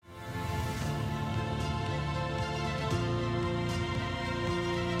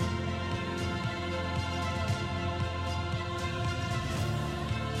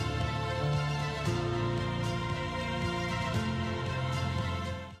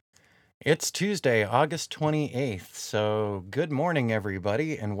It's Tuesday, August 28th. So, good morning,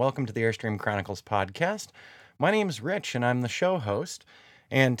 everybody, and welcome to the Airstream Chronicles podcast. My name's Rich, and I'm the show host.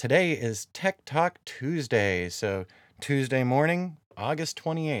 And today is Tech Talk Tuesday. So, Tuesday morning, August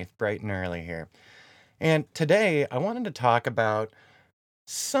 28th, bright and early here. And today, I wanted to talk about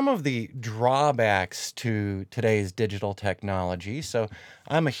some of the drawbacks to today's digital technology. So,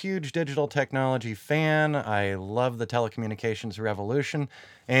 I'm a huge digital technology fan. I love the telecommunications revolution.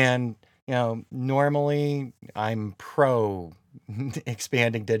 And, normally I'm pro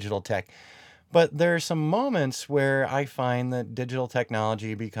expanding digital tech. But there are some moments where I find that digital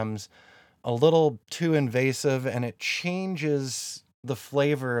technology becomes a little too invasive and it changes the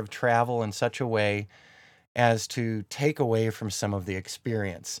flavor of travel in such a way as to take away from some of the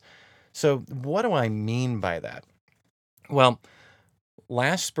experience. So, what do I mean by that? Well,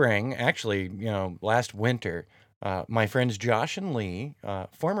 last spring, actually, last winter, my friends Josh and Lee,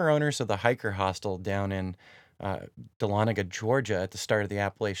 former owners of the Hiker Hostel down in uh, Dahlonega, Georgia, at the start of the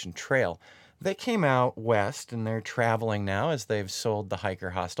Appalachian Trail, they came out west and they're traveling now as they've sold the Hiker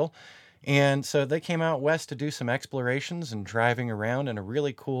Hostel. And so they came out west to do some explorations and driving around in a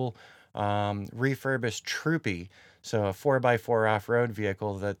really cool refurbished Troopy, so a 4x4 off road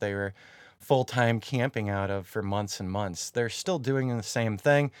vehicle that they were full time camping out of for months and months. They're still doing the same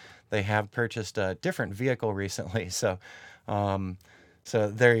thing. They have purchased a different vehicle recently, um, so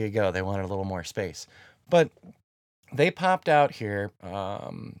there you go. They wanted a little more space, but they popped out here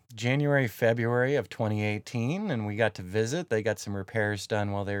January, February of 2018, and we got to visit. They got some repairs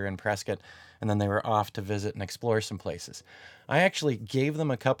done while they were in Prescott, and then they were off to visit and explore some places. I actually gave them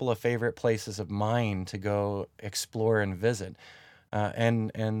a couple of favorite places of mine to go explore and visit.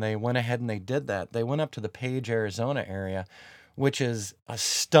 And they went ahead and they did that. They went up to the Page, Arizona area, which is a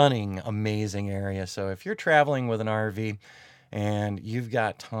stunning, amazing area. So if you're traveling with an RV and you've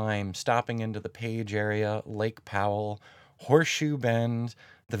got time, stopping into the Page area, Lake Powell, Horseshoe Bend,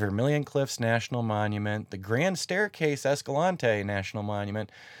 the Vermilion Cliffs National Monument, the Grand Staircase Escalante National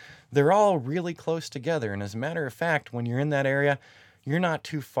Monument, they're all really close together. And as a matter of fact, when you're in that area, you're not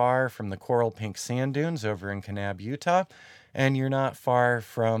too far from the Coral Pink Sand Dunes over in Kanab, Utah, and you're not far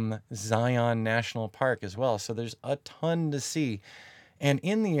from Zion National Park as well. So there's a ton to see. And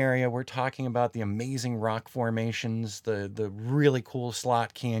in the area, we're talking about the amazing rock formations, the really cool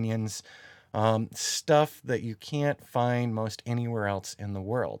slot canyons, stuff that you can't find most anywhere else in the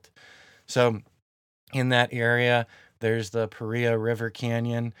world. So in that area, there's the Paria River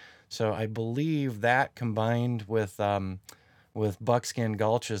Canyon. So I believe that combined with Buckskin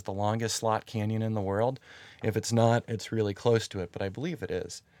Gulch is the longest slot canyon in the world. If it's not, it's really close to it, but I believe it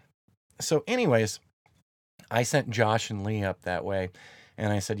is. So, anyways, I sent Josh and Lee up that way,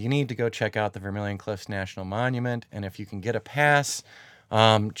 and I said, you need to go check out the Vermilion Cliffs National Monument, and if you can get a pass,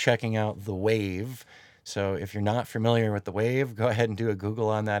 checking out the Wave. So, if you're not familiar with the Wave, go ahead and do a Google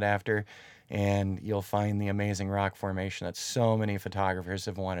on that after, and you'll find the amazing rock formation that so many photographers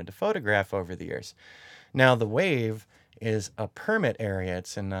have wanted to photograph over the years. Now, the Wave is a permit area.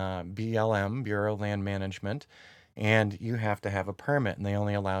 It's in BLM, Bureau of Land Management, and you have to have a permit, and they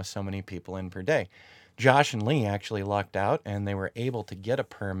only allow so many people in per day. Josh and Lee actually lucked out, and they were able to get a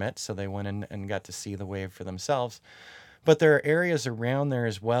permit, so they went in and got to see the wave for themselves. But there are areas around there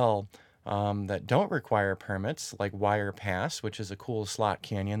as well that don't require permits, like Wire Pass, which is a cool slot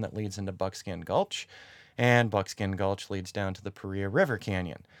canyon that leads into Buckskin Gulch, and Buckskin Gulch leads down to the Paria River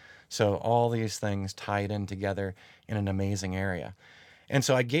Canyon. So all these things tied in together in an amazing area. And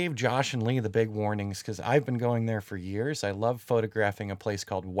so I gave Josh and Lee the big warnings because I've been going there for years. I love photographing a place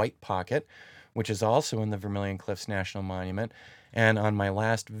called White Pocket, which is also in the Vermilion Cliffs National Monument. And on my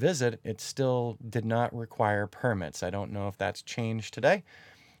last visit, it still did not require permits. I don't know if that's changed today,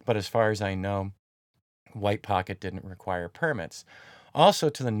 but as far as I know, White Pocket didn't require permits. Also,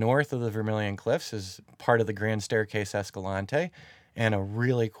 to the north of the Vermilion Cliffs is part of the Grand Staircase Escalante and a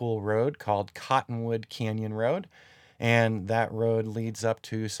really cool road called Cottonwood Canyon Road. And that road leads up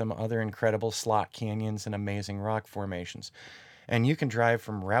to some other incredible slot canyons and amazing rock formations. And you can drive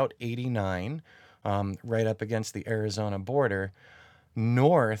from Route 89 right up against the Arizona border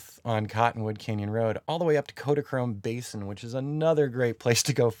north on Cottonwood Canyon Road, all the way up to Kodachrome Basin, which is another great place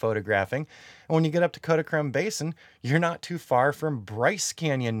to go photographing. And when you get up to Kodachrome Basin, you're not too far from Bryce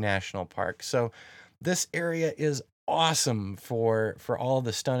Canyon National Park. So this area is awesome for all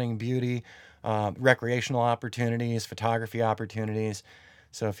the stunning beauty, recreational opportunities, photography opportunities.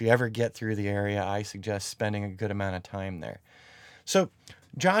 So if you ever get through the area, I suggest spending a good amount of time there. So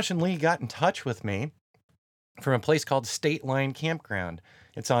Josh and Lee got in touch with me from a place called State Line Campground.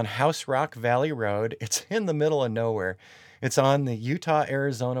 It's on House Rock Valley Road. It's in the middle of nowhere. It's on the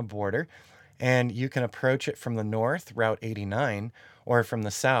Utah-Arizona border, and you can approach it from the north, Route 89, or from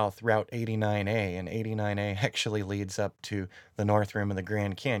the south, Route 89A. And 89A actually leads up to the North Rim of the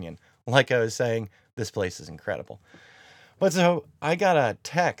Grand Canyon. Like I was saying, this place is incredible. But so I got a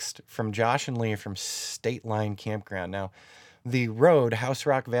text from Josh and Lee from State Line Campground. Now, the road, House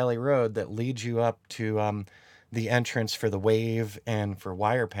Rock Valley Road, that leads you up to the entrance for the Wave and for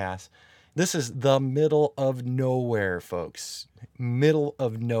Wire Pass, this is the middle of nowhere, folks. Middle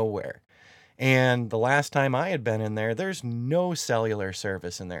of nowhere. And the last time I had been in there, there's no cellular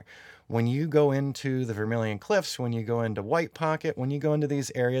service in there. When you go into the Vermilion Cliffs, when you go into White Pocket, when you go into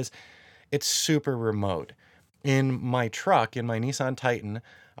these areas, it's super remote. In my truck, in my Nissan Titan,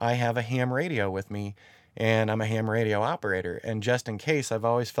 I have a ham radio with me, and I'm a ham radio operator. And just in case, I've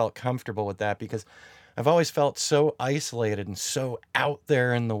always felt comfortable with that because I've always felt so isolated and so out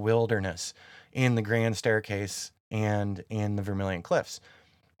there in the wilderness in the Grand Staircase and in the Vermilion Cliffs.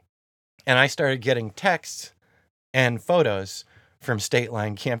 And I started getting texts and photos from State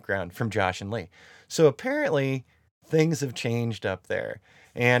Line Campground from Josh and Lee. So apparently things have changed up there.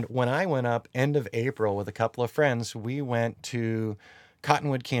 And when I went up end of April with a couple of friends, we went to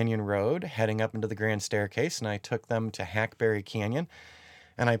Cottonwood Canyon Road, heading up into the Grand Staircase, and I took them to Hackberry Canyon.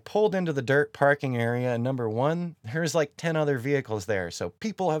 And I pulled into the dirt parking area, and number one, there's like 10 other vehicles there, so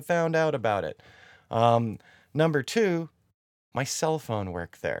people have found out about it. Number two, my cell phone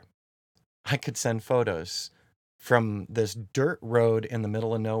worked there. I could send photos from this dirt road in the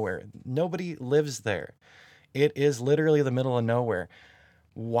middle of nowhere. Nobody lives there. It is literally the middle of nowhere.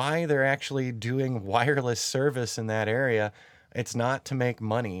 Why they're actually doing wireless service in that area, it's not to make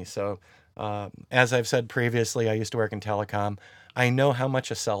money. So, as I've said previously, I used to work in telecom. I know how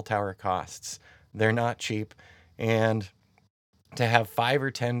much a cell tower costs. They're not cheap. And to have 5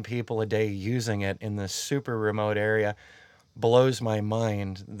 or 10 people a day using it in this super remote area blows my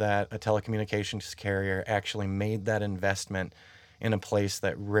mind that a telecommunications carrier actually made that investment in a place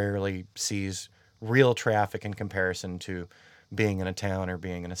that rarely sees real traffic in comparison to being in a town or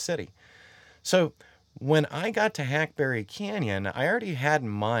being in a city. So when I got to Hackberry Canyon, I already had in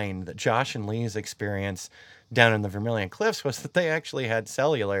mind that Josh and Lee's experience down in the Vermilion Cliffs was that they actually had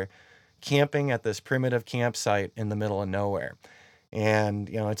cellular camping at this primitive campsite in the middle of nowhere. And,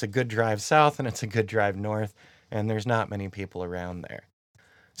 it's a good drive south and it's a good drive north, and there's not many people around there.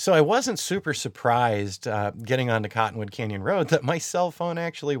 So I wasn't super surprised getting onto Cottonwood Canyon Road that my cell phone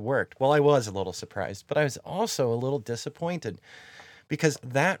actually worked. Well, I was a little surprised, but I was also a little disappointed because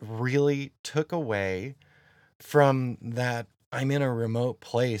that really took away from that I'm in a remote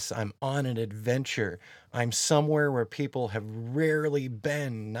place, I'm on an adventure, I'm somewhere where people have rarely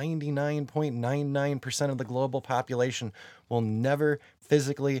been. 99.99% of the global population will never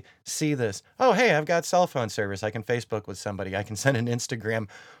physically see this. Oh, hey, I've got cell phone service. I can Facebook with somebody. I can send an Instagram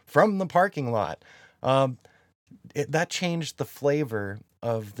from the parking lot. That changed the flavor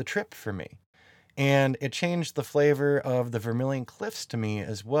of the trip for me. And it changed the flavor of the Vermilion Cliffs to me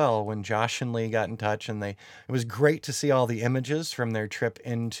as well when Josh and Lee got in touch, and it was great to see all the images from their trip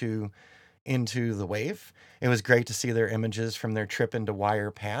into the Wave. It was great to see their images from their trip into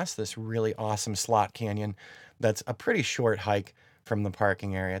Wire Pass, this really awesome slot canyon that's a pretty short hike from the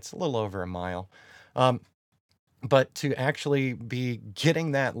parking area. It's a little over a mile. But to actually be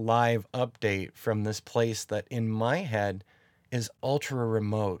getting that live update from this place that in my head is ultra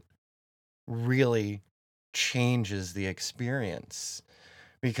remote really changes the experience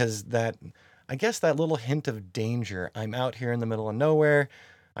because I guess that little hint of danger. I'm out here in the middle of nowhere.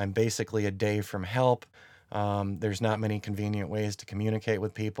 I'm basically a day from help. There's not many convenient ways to communicate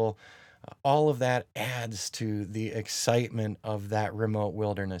with people. All of that adds to the excitement of that remote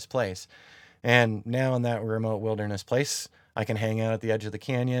wilderness place. And now in that remote wilderness place, I can hang out at the edge of the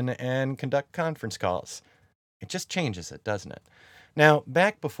canyon and conduct conference calls. It just changes it, doesn't it? Now,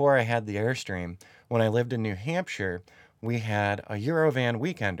 back before I had the Airstream, when I lived in New Hampshire, we had a Eurovan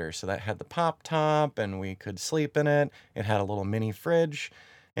weekender. So that had the pop top and we could sleep in it. It had a little mini fridge.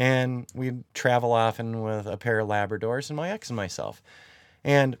 And we'd travel often with a pair of Labradors and my ex and myself.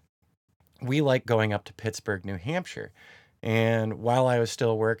 And we liked going up to Pittsburgh, New Hampshire. And while I was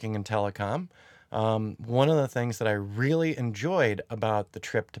still working in telecom, one of the things that I really enjoyed about the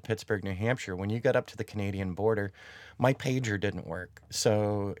trip to Pittsburgh, New Hampshire, when you got up to the Canadian border, my pager didn't work.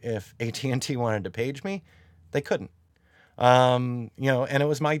 So if AT&T wanted to page me, they couldn't. And it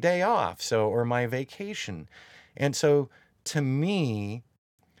was my day off, or my vacation. And so to me,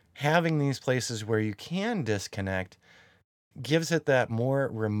 having these places where you can disconnect gives it that more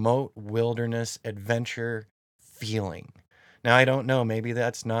remote wilderness adventure feeling. Now, I don't know, maybe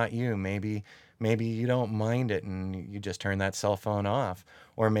that's not you. Maybe maybe you don't mind it and you just turn that cell phone off.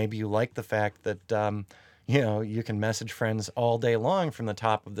 Or maybe you like the fact that, you can message friends all day long from the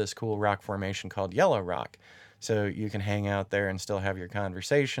top of this cool rock formation called Yellow Rock. So you can hang out there and still have your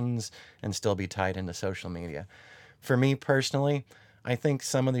conversations and still be tied into social media. For me personally, I think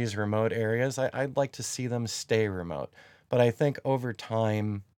some of these remote areas, I'd like to see them stay remote. But I think over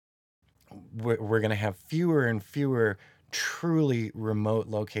time, we're going to have fewer and fewer truly remote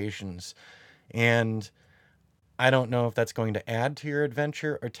locations. And I don't know if that's going to add to your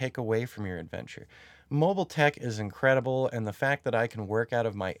adventure or take away from your adventure. Mobile tech is incredible, and the fact that I can work out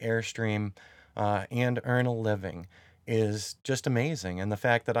of my Airstream and earn a living is just amazing. And the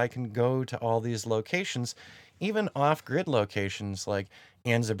fact that I can go to all these locations, even off grid locations like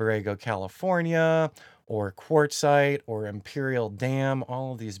Anza Borrego, California, or Quartzsite or Imperial Dam,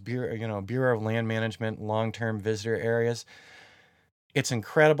 all of these Bureau of Land Management long term visitor areas. It's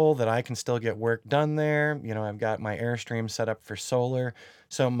incredible that I can still get work done there. I've got my Airstream set up for solar.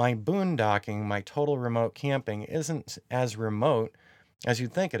 So my boondocking, my total remote camping isn't as remote as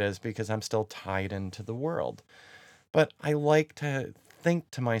you'd think it is because I'm still tied into the world. But I like to think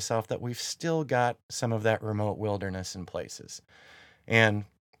to myself that we've still got some of that remote wilderness in places. And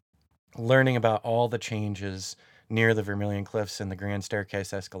learning about all the changes near the Vermilion Cliffs and the Grand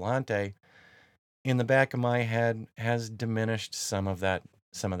Staircase Escalante in the back of my head has diminished some of that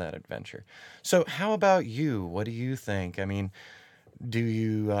adventure. So how about you? What do you think? I mean, do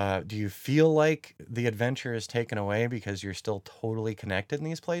you feel like the adventure is taken away because you're still totally connected in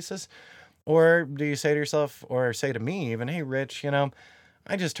these places? Or do you say to yourself or say to me even, "Hey Rich, I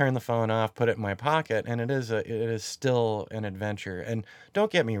just turn the phone off, put it in my pocket, and it is still an adventure." And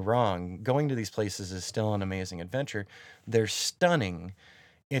don't get me wrong, going to these places is still an amazing adventure. They're stunning.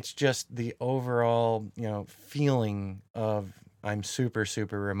 It's just the overall, feeling of I'm super,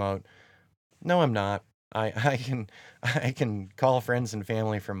 super remote. No, I'm not. I can I can call friends and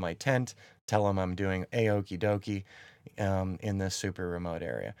family from my tent, tell them I'm doing a-okie dokie in this super remote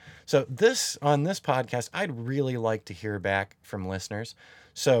area. So on this podcast, I'd really like to hear back from listeners.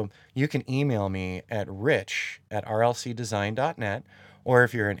 So you can email me at rich@rlcdesign.net, or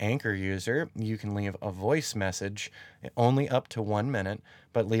if you're an Anchor user, you can leave a voice message, only up to 1 minute,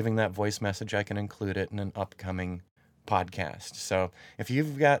 but leaving that voice message, I can include it in an upcoming podcast. So if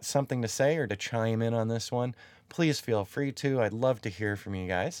you've got something to say or to chime in on this one, please feel free to. I'd love to hear from you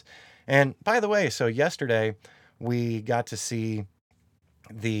guys. And by the way, so yesterday we got to see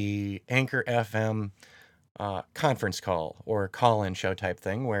the Anchor FM conference call or call in show type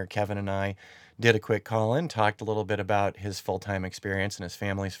thing where Kevin and I did a quick call in, talked a little bit about his full time experience and his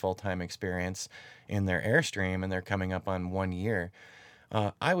family's full time experience in their Airstream, and they're coming up on 1 year.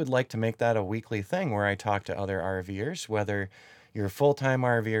 I would like to make that a weekly thing where I talk to other RVers, whether you're full time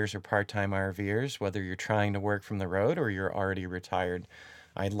RVers or part time RVers, whether you're trying to work from the road or you're already retired.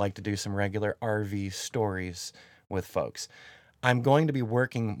 I'd like to do some regular RV stories with folks. I'm going to be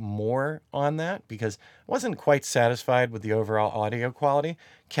working more on that because I wasn't quite satisfied with the overall audio quality.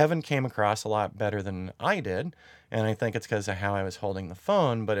 Kevin came across a lot better than I did, and I think it's because of how I was holding the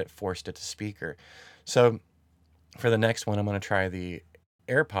phone, but it forced it to speaker. So for the next one, I'm going to try the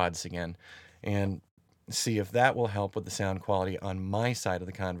AirPods again and see if that will help with the sound quality on my side of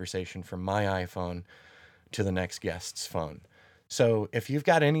the conversation from my iPhone to the next guest's phone. So if you've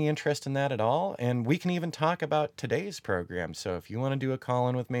got any interest in that at all, and we can even talk about today's program. So if you want to do a call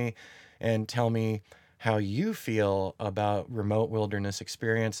in with me and tell me how you feel about remote wilderness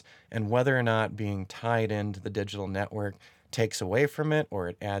experience and whether or not being tied into the digital network takes away from it or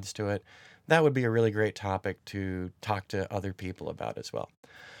it adds to it, that would be a really great topic to talk to other people about as well.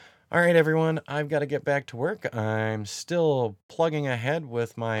 All right, everyone, I've got to get back to work. I'm still plugging ahead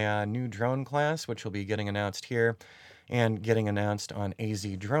with my new drone class, which will be getting announced here and getting announced on AZ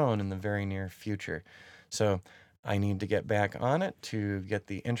Drone in the very near future. So I need to get back on it to get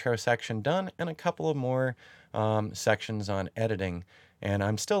the intro section done and a couple of more sections on editing. And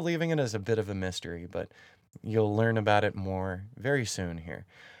I'm still leaving it as a bit of a mystery, but you'll learn about it more very soon here.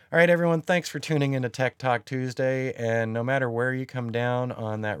 All right, everyone, thanks for tuning into Tech Talk Tuesday. And no matter where you come down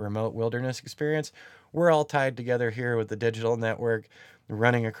on that remote wilderness experience, we're all tied together here with the digital network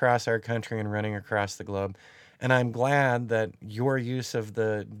running across our country and running across the globe. And I'm glad that your use of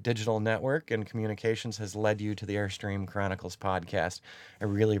the digital network and communications has led you to the Airstream Chronicles podcast. I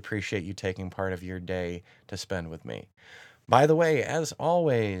really appreciate you taking part of your day to spend with me. By the way, as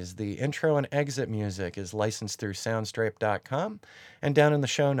always, the intro and exit music is licensed through soundstripe.com. And down in the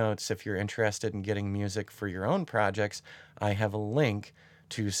show notes, if you're interested in getting music for your own projects, I have a link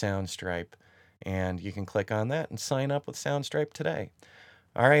to Soundstripe. And you can click on that and sign up with Soundstripe today.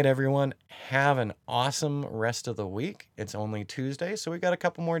 All right, everyone, have an awesome rest of the week. It's only Tuesday, so we've got a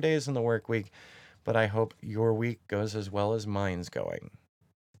couple more days in the work week, but I hope your week goes as well as mine's going.